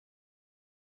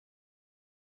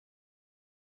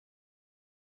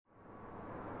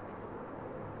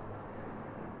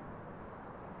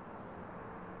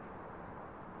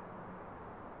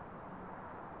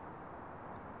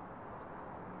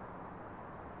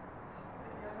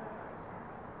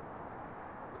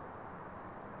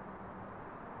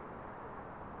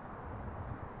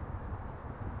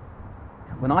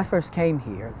When I first came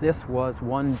here, this was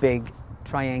one big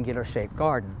triangular shaped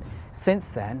garden. Since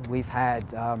then, we've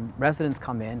had residents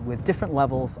come in with different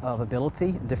levels of ability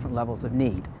and different levels of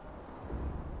need.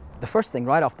 The first thing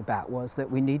right off the bat was that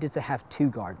we needed to have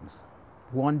two gardens.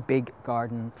 One big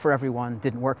garden for everyone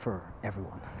didn't work for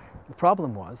everyone. The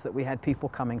problem was that we had people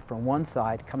coming from one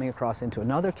side, coming across into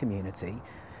another community,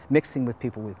 mixing with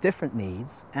people with different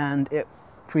needs, and it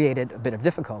created a bit of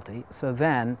difficulty. So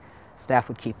then staff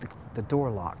would keep the door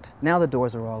locked. Now the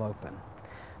doors are all open.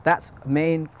 That's a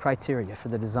main criteria for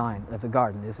the design of the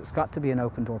garden, is it's got to be an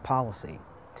open door policy.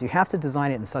 So you have to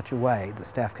design it in such a way that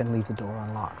staff can leave the door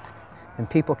unlocked. And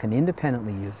people can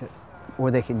independently use it,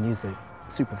 or they can use it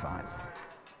supervised.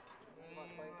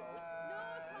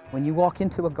 When you walk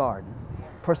into a garden,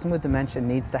 a person with dementia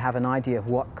needs to have an idea of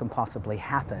what can possibly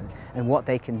happen and what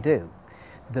they can do.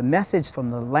 The message from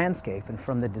the landscape and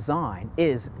from the design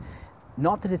is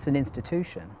not that it's an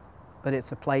institution, but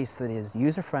it's a place that is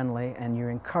user-friendly and you're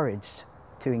encouraged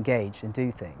to engage and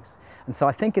do things. And so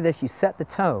I think that if you set the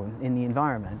tone in the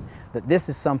environment, that this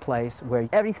is some place where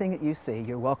everything that you see,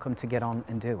 you're welcome to get on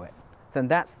and do it, then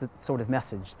that's the sort of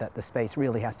message that the space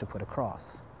really has to put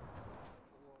across.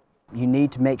 You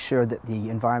need to make sure that the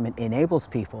environment enables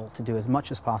people to do as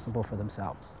much as possible for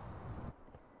themselves.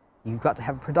 You've got to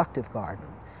have a productive garden,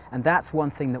 and that's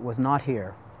one thing that was not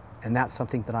here, and that's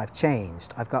something that I've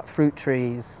changed. I've got fruit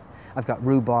trees, I've got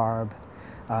rhubarb.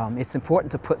 It's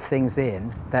important to put things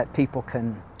in that people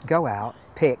can go out,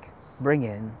 pick, bring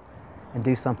in, and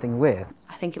do something with.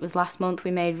 I think it was last month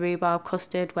we made rhubarb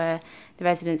custard, where the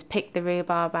residents picked the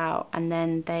rhubarb out and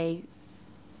then they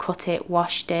cut it,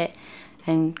 washed it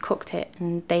and cooked it,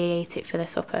 and they ate it for their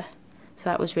supper. So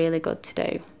that was really good to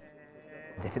do.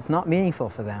 If it's not meaningful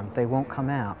for them, they won't come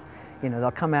out. You know,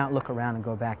 they'll come out, look around and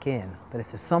go back in. But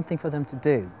if there's something for them to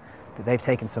do that they've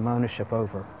taken some ownership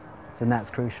over, then that's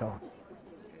crucial.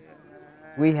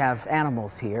 We have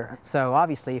animals here, so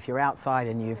obviously if you're outside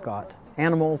and you've got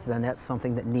animals, then that's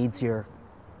something that needs your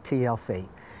TLC.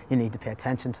 You need to pay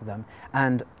attention to them.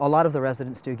 And a lot of the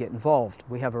residents do get involved.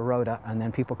 We have a rota, and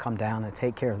then people come down and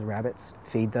take care of the rabbits,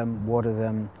 feed them, water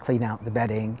them, clean out the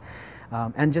bedding,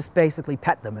 and just basically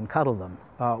pet them and cuddle them,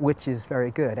 which is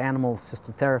very good.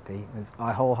 Animal-assisted therapy,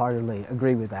 I wholeheartedly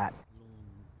agree with that.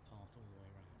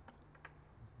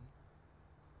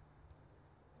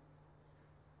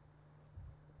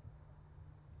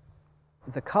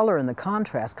 The color and the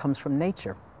contrast comes from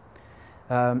nature.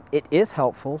 It is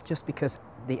helpful, just because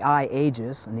the eye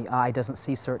ages and the eye doesn't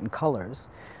see certain colors,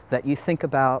 that you think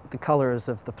about the colors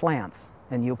of the plants,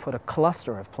 and you'll put a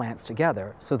cluster of plants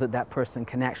together so that that person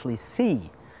can actually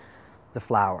see the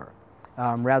flower,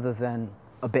 rather than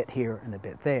a bit here and a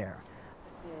bit there.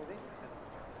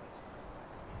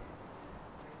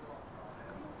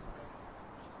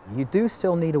 You do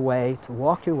still need a way to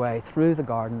walk your way through the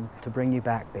garden to bring you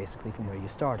back basically from where you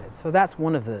started. So that's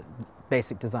one of the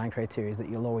basic design criteria that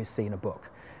you'll always see in a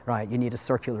book, right? You need a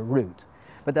circular route,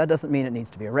 but that doesn't mean it needs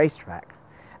to be a racetrack,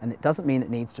 and it doesn't mean it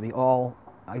needs to be all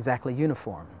exactly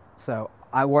uniform. So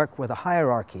I work with a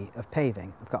hierarchy of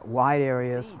paving. I've got wide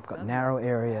areas, I've got narrow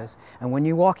areas, and when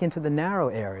you walk into the narrow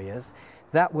areas,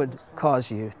 that would cause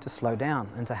you to slow down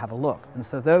and to have a look. And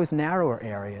so those narrower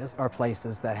areas are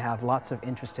places that have lots of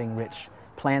interesting, rich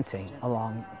planting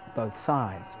along both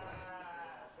sides.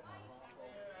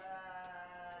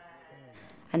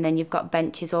 And then you've got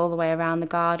benches all the way around the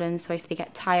garden, so if they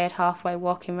get tired halfway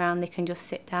walking around, they can just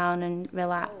sit down and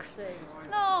relax.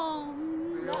 No,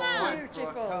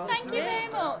 beautiful. Thank you very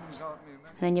much.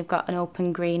 And then you've got an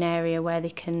open green area where they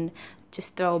can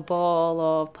just throw a ball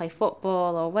or play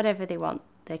football or whatever they want,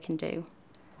 they can do.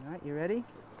 All right, you ready?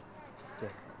 Good.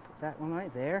 Put that one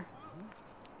right there.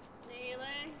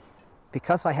 Really?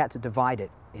 Because I had to divide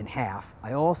it in half,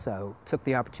 I also took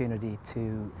the opportunity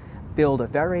to build a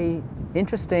very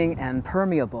interesting and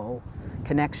permeable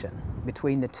connection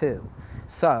between the two.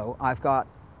 So I've got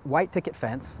white picket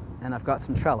fence, and I've got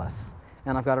some trellis,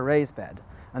 and I've got a raised bed.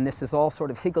 And this is all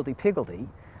sort of higgledy-piggledy,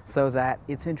 so that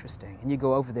it's interesting. And you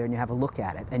go over there and you have a look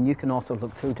at it, and you can also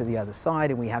look through to the other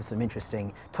side, and we have some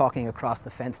interesting talking across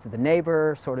the fence to the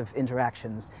neighbor sort of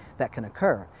interactions that can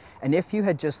occur. And if you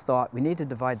had just thought, we need to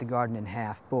divide the garden in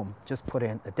half, boom, just put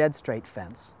in a dead straight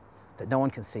fence that no one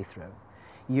can see through,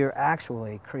 you're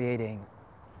actually creating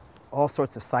all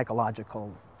sorts of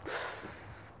psychological,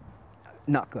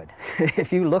 not good.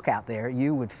 If you look out there,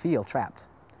 you would feel trapped.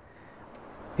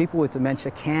 People with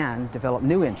dementia can develop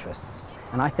new interests,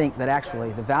 and I think that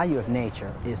actually the value of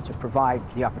nature is to provide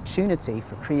the opportunity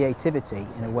for creativity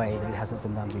in a way that it hasn't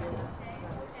been done before.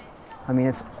 I mean,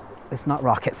 it's not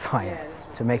rocket science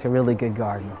to make a really good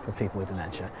garden for people with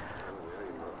dementia.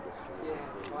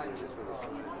 Thank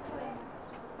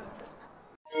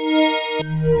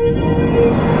you.